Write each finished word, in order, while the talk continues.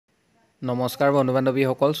নমস্কাৰ বন্ধু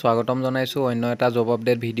বান্ধৱীসকল, স্বাগতম জনাইছোঁ অন্য এটা জব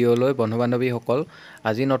আপডেট ভিডিঅ'লৈ। বন্ধু বান্ধৱীসকল,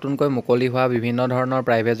 আজি নতুনকৈ মুকলি হোৱা বিভিন্ন ধৰণৰ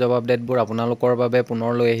প্ৰাইভেট জব আপডেটবোৰ আপোনালোকৰ বাবে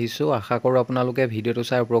পুনৰ লৈ আহিছোঁ। আশা কৰোঁ আপোনালোকে ভিডিঅ'টো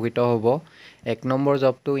চাই উপকৃত হ'ব। 1 নম্বৰ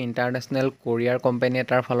জবটো ইণ্টাৰনেশ্যনেল কোৰিয়াৰ কোম্পানী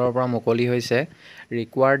এটাৰ ফালৰ পৰা মুকলি হৈছে।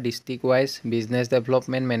 Required district wise business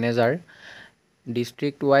development manager.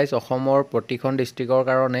 District wise অসমৰ প্ৰতিখন ডিষ্ট্ৰিক্টৰ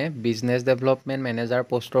কাৰণে বিজনেছ ডেভেলপমেণ্ট মেনেজাৰ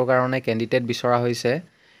পষ্টৰ কাৰণে কেণ্ডিডেট বিচৰা হৈছে।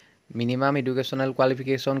 মিনিমাম এডুকেশ্যনেল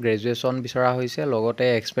কোৱালিফিকেশ্যন গ্ৰেজুৱেশ্যন বিচৰা হৈছে। লগতে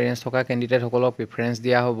এক্সপিৰিয়েঞ্চ থকা কেণ্ডিডেটসকলক প্ৰিফাৰেঞ্চ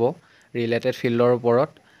দিয়া হ'ব ৰিলেটেড ফিল্ডৰ ওপৰত।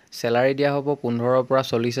 চেলাৰী দিয়া হ'ব 15,000 পৰা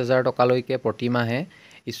 40,000 টকালৈকে প্ৰতি মাহে।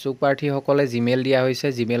 ইচ্ছুক প্ৰাৰ্থীসকলে জিমেইল দিয়া হৈছে।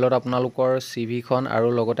 জিমেইলত আপোনালোকৰ CV-খন আৰু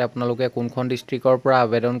লগতে আপোনালোকে কোনখন ডিষ্ট্ৰিক্টৰ পৰা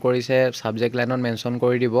আবেদন কৰিছে ছাবজেক্ট লাইনত মেনশ্যন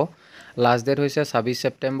কৰি দিব। লাষ্ট ডেট হৈছে 26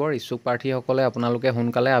 ছেপ্টেম্বৰ। ইচ্ছুক প্ৰাৰ্থীসকলে আপোনালোকে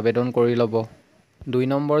সোনকালে আবেদন কৰি ল'ব। 2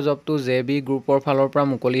 নম্বৰ জবটো JB গ্ৰুপৰ ফালৰ পৰা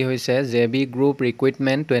মুকলি হৈছে। JB group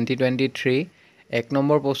recruitment 2023। 1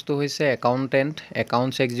 নম্বৰ পষ্টটো হৈছে একাউণ্টেণ্ট,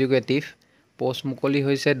 একাউণ্টছ এক্সিকিউটিভ। পোষ্ট মুকলি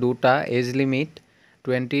হৈছে 2টা। As limit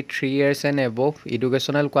 23 years and above.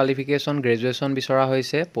 Educational qualification graduation বিচৰা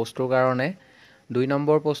হৈছে পষ্টটোৰ কাৰণে। 2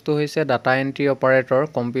 নম্বৰ পষ্টটো হৈছে data entry operator,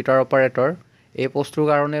 computer operator. এই পষ্টটোৰ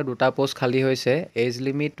কাৰণে 2টা পোষ্ট খালী হৈছে। As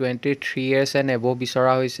limit 23 years and above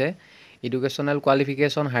বিচৰা হৈছে। Educational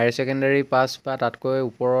qualification higher secondary pass বা তাতকৈ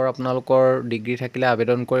ওপৰৰ আপোনালোকৰ ডিগ্ৰী থাকিলে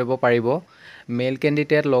আবেদন কৰিব পাৰিব। মেল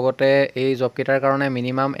কেণ্ডিডেট। লগতে এই জবকেইটাৰ কাৰণে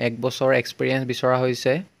মিনিমাম 1 বছৰ এক্সপিৰিয়েঞ্চ বিচৰা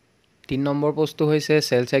হৈছে। 3 নম্বৰ পষ্টটো হৈছে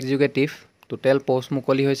চেলছ এক্সিকিউটিভ। টোটেল পোষ্ট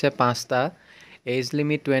মুকলি হৈছে 5টা। As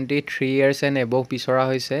limit 23 years and above বিচৰা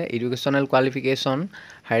হৈছে। Educational qualification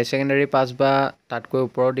higher secondary pass বা তাতকৈ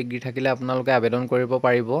ওপৰৰ ডিগ্ৰী থাকিলে আপোনালোকে আবেদন কৰিব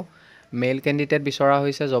পাৰিব। মেল কেণ্ডিডেট বিচৰা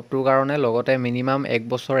হৈছে জবটোৰ কাৰণে। লগতে মিনিমাম 1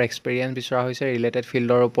 বছৰ এক্সপিৰিয়েঞ্চ বিচৰা হৈছে ৰিলেটেড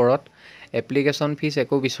ফিল্ডৰ ওপৰত। এপ্লিকেশ্যন ফিজ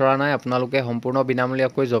একো বিচৰা নাই। আপোনালোকে সম্পূৰ্ণ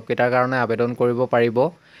বিনামূলীয়াকৈ জবকেইটাৰ কাৰণে আবেদন কৰিব পাৰিব।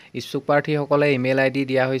 ইচ্ছুক প্ৰাৰ্থীসকলে ইমেইল ID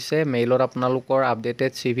দিয়া হৈছে। মেইলত আপোনালোকৰ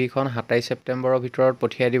আপডেটেড CV-খন 27 ছেপ্টেম্বৰৰ ভিতৰত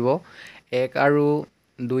পঠিয়াই দিব। 1 আৰু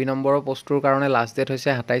 2 নম্বৰৰ পষ্টটোৰ কাৰণে লাষ্ট ডেট হৈছে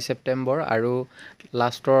 27 ছেপ্টেম্বৰ আৰু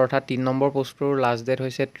লাষ্টৰ অৰ্থাৎ 3 নম্বৰ পষ্টটোৰ লাষ্ট ডেট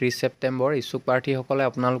হৈছে 30 ছেপ্টেম্বৰ। ইচ্ছুক প্ৰাৰ্থীসকলে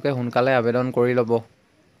আপোনালোকে সোনকালে আবেদন কৰি ল'ব।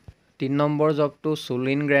 3 নম্বৰ জবটো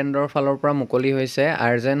চুলিন গ্ৰেণ্ডৰ ফালৰ পৰা মুকলি হৈছে।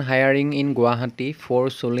 Urgent hiring in Guwahati for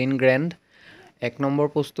চুলিন grand. 1 number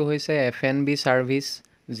পষ্টটো হৈছে F&B service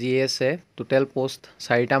GSA। Total post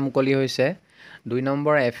 4টা মুকলি হৈছে। 2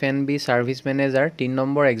 number F&B service manager. 3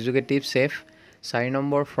 number executive chef. 4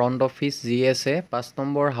 number front office GSA। 5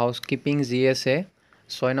 number housekeeping GSA।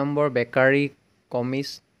 6 number bakery কমিছ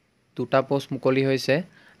 2টা পোষ্ট মুকলি হৈছে।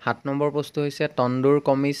 7 নম্বৰ পষ্টটো হৈছে তন্দুৰ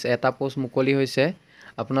কমিছ 1টা পোষ্ট মুকলি হৈছে।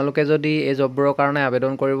 আপোনালোকে যদি এই জববোৰৰ কাৰণে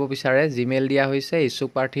আবেদন কৰিব বিচাৰে জিমেইল দিয়া হৈছে। ইচ্ছুক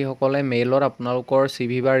প্ৰাৰ্থীসকলে মেইলত আপোনালোকৰ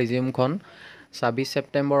CV বা ৰিজিউমখন 26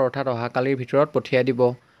 ছেপ্টেম্বৰ অৰ্থাৎ অহাকালিৰ ভিতৰত পঠিয়াই দিব।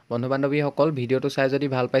 বন্ধু বান্ধৱীসকল, ভিডিঅ'টো চাই যদি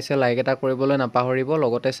ভাল পাইছে লাইক এটা কৰিবলৈ নাপাহৰিব।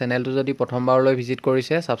 লগতে চেনেলটো যদি প্ৰথমবাৰলৈ ভিজিট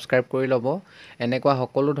কৰিছে ছাবস্ক্ৰাইব কৰি ল'ব। এনেকুৱা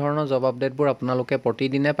সকলো ধৰণৰ জব আপডেটবোৰ আপোনালোকে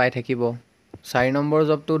প্ৰতিদিনে পাই থাকিব। 4 নম্বৰ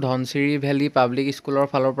জবটো ধনচিৰি ভেলী পাব্লিক স্কুলৰ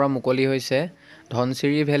ফালৰ পৰা মুকলি হৈছে।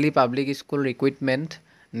 ধনচিৰি valley public school recruitment.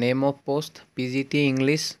 Name of post PGT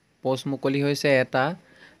English. Post মুকলি হৈছে 1টা।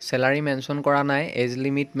 চেলাৰী মেনশ্যন কৰা নাই। এজ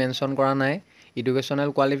লিমিট মেনশ্যন কৰা নাই। Educational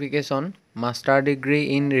qualification master degree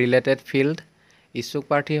in related field. ইচ্ছুক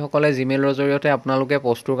প্ৰাৰ্থীসকলে জিমেইলৰ জৰিয়তে আপোনালোকে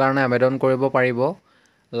পষ্টটোৰ কাৰণে আবেদন কৰিব পাৰিব।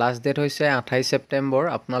 লাষ্ট ডেট হৈছে 28 ছেপ্টেম্বৰ।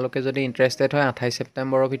 আপোনালোকে যদি ইণ্টাৰেষ্টেড হয় 28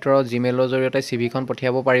 ছেপ্টেম্বৰৰ ভিতৰত জিমেইলৰ জৰিয়তে CV-খন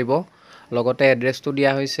পঠিয়াব পাৰিব। লগতে এড্ৰেছটো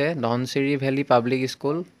দিয়া হৈছে ধনচিৰি ভেলী পাব্লিক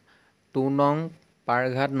স্কুল 2 নং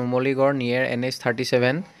পাৰঘাট নুমলীগড় নিয়েৰ NH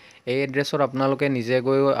 37। এই এড্ৰেছত আপোনালোকে নিজে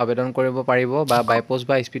গৈ আবেদন কৰিব পাৰিব বা বাই পোষ্ট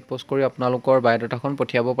বা স্পীড পোষ্ট কৰি আপোনালোকৰ বায়'ডাটাখন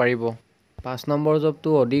পঠিয়াব পাৰিব। 5 নম্বৰ জবটো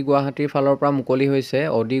অডি গুৱাহাটীৰ ফালৰ পৰা মুকলি হৈছে।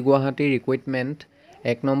 Audi Guwahati recruitment.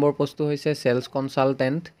 1 নম্বৰ পষ্টটো হৈছে চেলছ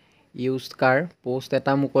কনচালটেণ্ট ইউজড কাৰ। পোষ্ট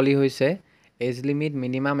 1টা মুকলি হৈছে। এজ লিমিট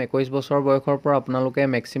মিনিমাম 21 বছৰ বয়সৰ পৰা আপোনালোকে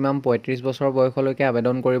মেক্সিমাম 35 বছৰ বয়সলৈকে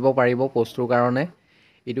আবেদন কৰিব পাৰিব পষ্টটোৰ কাৰণে।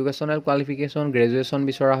 এডুকেশ্যনেল কোৱালিফিকেশ্যন গ্ৰেজুৱেশ্যন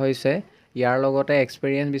বিচৰা হৈছে। ইয়াৰ লগতে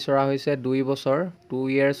এক্সপিৰিয়েঞ্চ বিচৰা হৈছে 2 বছৰ 2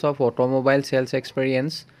 years of automobile sales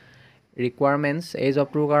experience. Requirements এই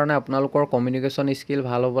জবটোৰ কাৰণে আপোনালোকৰ কমিউনিকেশ্যন স্কিল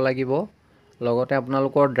ভাল হ'ব লাগিব। লগতে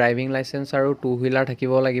আপোনালোকৰ ড্ৰাইভিং লাইচেঞ্চ আৰু 2 হুইলাৰ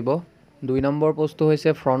থাকিব লাগিব। 2 নম্বৰ পষ্টটো হৈছে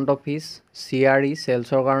ফ্ৰণ্ট অফিচ CRE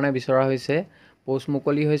চেলছৰ কাৰণে বিচৰা হৈছে। পোষ্ট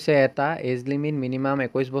মুকলি হৈছে 1টা। এজ লিমিট মিনিমাম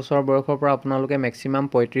 21 বছৰ বয়সৰ পৰা আপোনালোকে মেক্সিমাম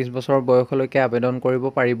 35 বছৰ বয়সলৈকে আবেদন কৰিব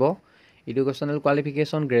পাৰিব। এডুকেশ্যনেল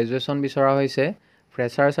কোৱালিফিকেশ্যন গ্ৰেজুৱেশ্যন বিচৰা হৈছে।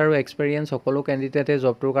 ফ্ৰেছাৰ্ছ আৰু এক্সপিৰিয়েঞ্চ সকলো কেণ্ডিডেটে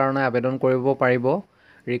জবটোৰ কাৰণে আবেদন কৰিব পাৰিব।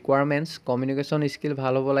 ৰিকুৱাৰমেণ্টছ কমিউনিকেশ্যন স্কিল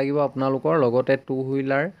ভাল হ'ব লাগিব আপোনালোকৰ। লগতে 2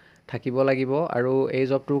 হুইলাৰ থাকিব লাগিব আৰু এই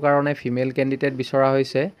জবটোৰ কাৰণে ফিমেল কেণ্ডিডেট বিচৰা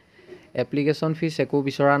হৈছে। এপ্লিকেশ্যন ফিজ একো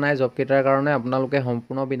বিচৰা নাই জবকেইটাৰ কাৰণে। আপোনালোকে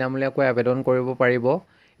সম্পূৰ্ণ বিনামূলীয়াকৈ আবেদন কৰিব পাৰিব।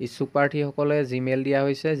 ইচ্ছুক প্ৰাৰ্থীসকলে জিমেইল দিয়া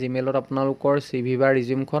হৈছে। জিমেইলত আপোনালোকৰ CV বা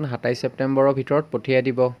ৰিজিউমখন 27 ছেপ্টেম্বৰৰ ভিতৰত পঠিয়াই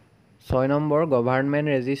দিব। 6 number, government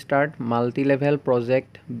registered multilevel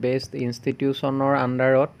project based ইনষ্টিটিউচনৰ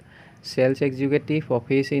আণ্ডাৰত চেলছ এক্সিকিউটিভ,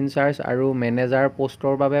 অফিচ ইনচাৰ্জ আৰু মেনেজাৰ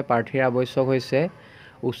পোষ্টৰ বাবে প্ৰাৰ্থীৰ আৱশ্যক হৈছে।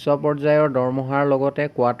 উচ্চ পৰ্যায়ৰ দৰমহাৰ লগতে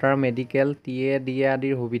কোৱাৰ্টাৰ, মেডিকেল, TA, DA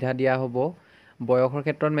আদিৰ সুবিধা দিয়া হ'ব। বয়সৰ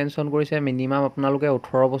ক্ষেত্ৰত মেনশ্যন কৰিছে মিনিমাম আপোনালোকে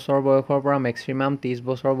 18 বছৰ বয়সৰ পৰা মেক্সিমাম 30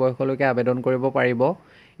 বছৰ বয়সলৈকে আবেদন কৰিব পাৰিব।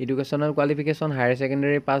 Educational qualification higher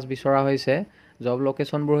secondary pass বিচৰা হৈছে। জব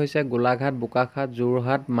লোকেশ্যনবোৰ হৈছে গোলাঘাট, বোকাখাট,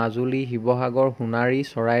 যোৰহাট, মাজুলী, শিৱসাগৰ, সোণাৰী,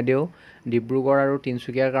 চৰাইদেউ, ডিব্ৰুগড় আৰু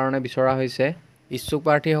তিনিচুকীয়াৰ কাৰণে বিচৰা হৈছে। ইচ্ছুক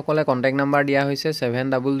প্ৰাৰ্থীসকলে কণ্টেক্ট নাম্বাৰ দিয়া হৈছে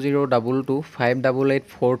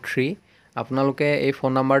 7002258843। আপোনালোকে এই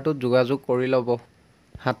ফোন নাম্বাৰটোত যোগাযোগ কৰি ল'ব।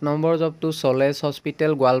 7 নম্বৰ জবটো চলেজ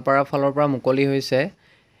হস্পিটেল গোৱালপাৰা ফালৰ পৰা মুকলি হৈছে।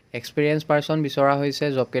 এক্সপিৰিয়েঞ্চ পাৰ্চন বিচৰা হৈছে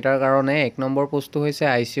জবকেইটাৰ কাৰণে। 1 নম্বৰ পোষ্টটো হৈছে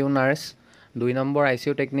ICU nurse, 2 number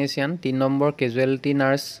ICU technician, 3 number casualty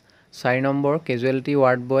nurse, 4 number casualty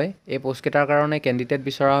ward boy. এই পোষ্টকেইটাৰ কাৰণে কেণ্ডিডেট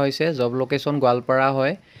বিচৰা হৈছে। জব লোকেশ্যন গোৱালপাৰা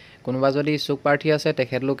হয়। কোনোবা যদি ইচ্ছুক প্ৰাৰ্থী আছে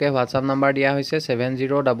তেখেতলোকে হোৱাটছআপ নাম্বাৰ দিয়া হৈছে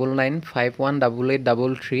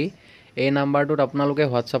 7099518833। এই নাম্বাৰটোত আপোনালোকে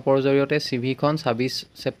হোৱাটছআপৰ জৰিয়তে CVখন 26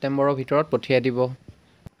 ছেপ্টেম্বৰৰ ভিতৰত পঠিয়াই দিব।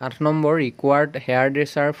 8 number, required hair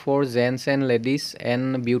dresser for gents and ladies and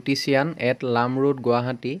beautician at লাম ৰোড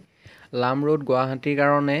গুৱাহাটী। লাম ৰোড গুৱাহাটীৰ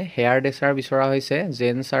কাৰণে হেয়াৰ ড্ৰেছাৰ বিচৰা হৈছে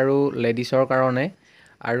জেণ্টছ আৰু লেডিছৰ কাৰণে,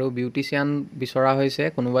 আৰু বিউটিচিয়ান বিচৰা হৈছে।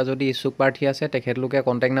 কোনোবা যদি ইচ্ছুক প্ৰাৰ্থী আছে তেখেতলোকে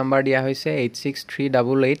কণ্টেক্ট নাম্বাৰ দিয়া হৈছে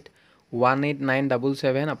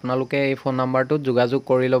 8638818977। আপোনালোকে এই ফোন নাম্বাৰটোত যোগাযোগ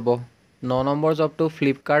কৰি ল'ব। 9 নম্বৰ জবটো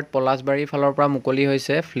ফ্লিপকাৰ্ট পলাশবাৰীৰ ফালৰ পৰা মুকলি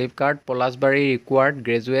হৈছে। Flipkart Palasbari required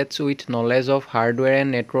গ্ৰেজুৱেটছ with knowledge of hardware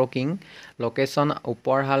and networking. Location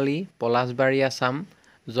উপৰহালি, Palasbari, Assam.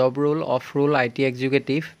 Job roll of roll IT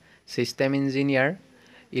executive, system engineer.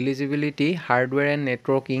 Eligibility hardware and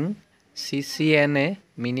networking, CCNA,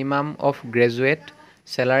 minimum of graduate.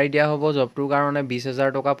 Salary দিয়া হ'ব জবটোৰ কাৰণে 20,000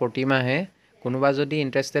 টকা প্ৰতি মাহে। কোনোবা যদি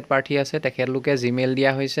ইণ্টাৰেষ্টেড প্ৰাৰ্থী আছে তেখেতলোকে জিমেইল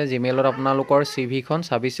দিয়া হৈছে। জিমেইলত আপোনালোকৰ CVখন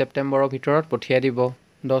 26 ছেপ্টেম্বৰৰ ভিতৰত পঠিয়াই দিব।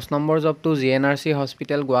 10 নম্বৰ জবটো GNRC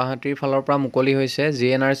হস্পিটেল গুৱাহাটীৰ ফালৰ পৰা মুকলি হৈছে।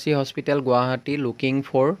 GNRC hospital Guwahati looking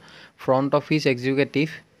for front office executive.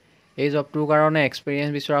 এই জবটোৰ কাৰণে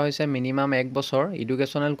এক্সপিৰিয়েঞ্চ বিচৰা হৈছে মিনিমাম 1 বছৰ।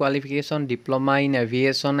 Educational qualification diploma in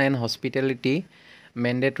aviation and hospitality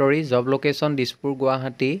mandatory. Job location Dispur,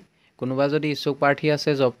 Guwahati. কোনোবা যদি ইচ্ছুক প্ৰাৰ্থী আছে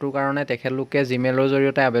জবটোৰ কাৰণে তেখেতলোকে জিমেইলৰ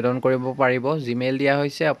জৰিয়তে আবেদন কৰিব পাৰিব। জিমেইল দিয়া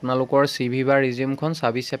হৈছে। আপোনালোকৰ CV বা ৰিজিউমখন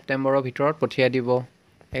 26 ছেপ্টেম্বৰৰ ভিতৰত পঠিয়াই দিব।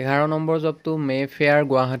 11 নম্বৰ জবটো মে ফেয়াৰ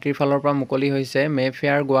গুৱাহাটীৰ ফালৰ পৰা মুকলি হৈছে। মে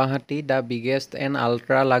fair Guwahati the biggest and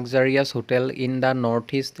ultra luxurious hotel in the north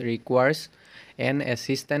east ৰিকুৱাৰ্ছ N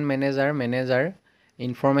assistant manager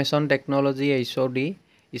information technology HOD।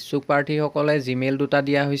 ইচ্ছুক প্ৰাৰ্থীসকলে জিমেইল দুটা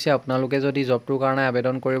দিয়া হৈছে। আপোনালোকে যদি জবটোৰ কাৰণে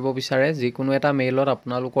আবেদন কৰিব বিচাৰে যিকোনো এটা মেইলত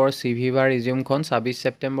আপোনালোকৰ CV বা ৰিজিউমখন 26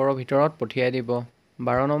 ছেপ্টেম্বৰৰ ভিতৰত পঠিয়াই দিব।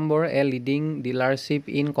 12 number, a leading dealership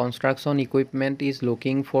in construction equipment is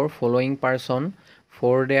looking for following person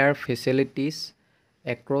for there facilities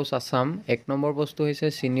across Assam. 1 number পোষ্টটো হৈছে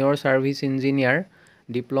senior service engineer,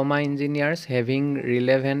 diploma engineers having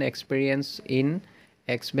relevant experience in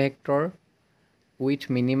এক্সভেক্টৰ with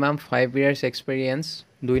minimum 5 years experience.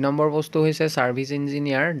 2 number পোষ্টটো হৈছে service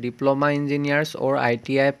engineer, diploma engineers or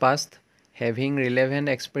ITI past having relevant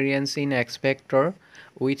experience in এক্সভেক্টৰ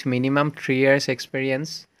with minimum 3 years experience.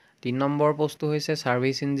 3 number পোষ্টটো হৈছে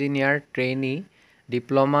service engineer trainee,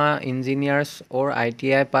 diploma engineers অৰ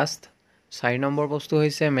ITI past. 4 number পোষ্টটো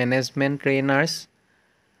হৈছে management trainers,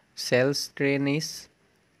 sales ট্ৰেইনিছ,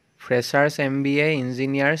 freshers MBA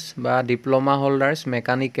engineers বা diploma holders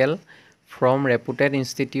mechanical from reputed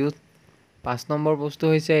institute. 5 number পোষ্টটো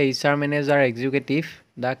হৈছে HR manager executive.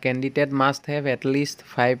 The candidate must have at least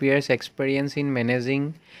 5 years experience in managing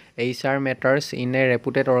HR matters in a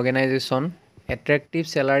reputed organisation. Attractive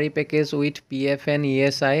salary package with PF and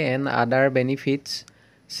ESI and other benefits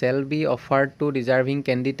shall be offered to deserving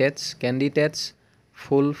candidates. Candidates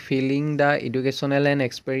fulfilling the educational and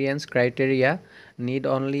experience criteria need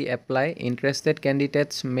only apply. Interested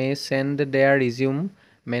candidates may send their resume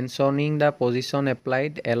mentioning the position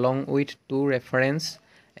applied along with 2 reference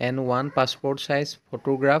and 1 passport size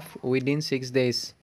photograph within 6 days.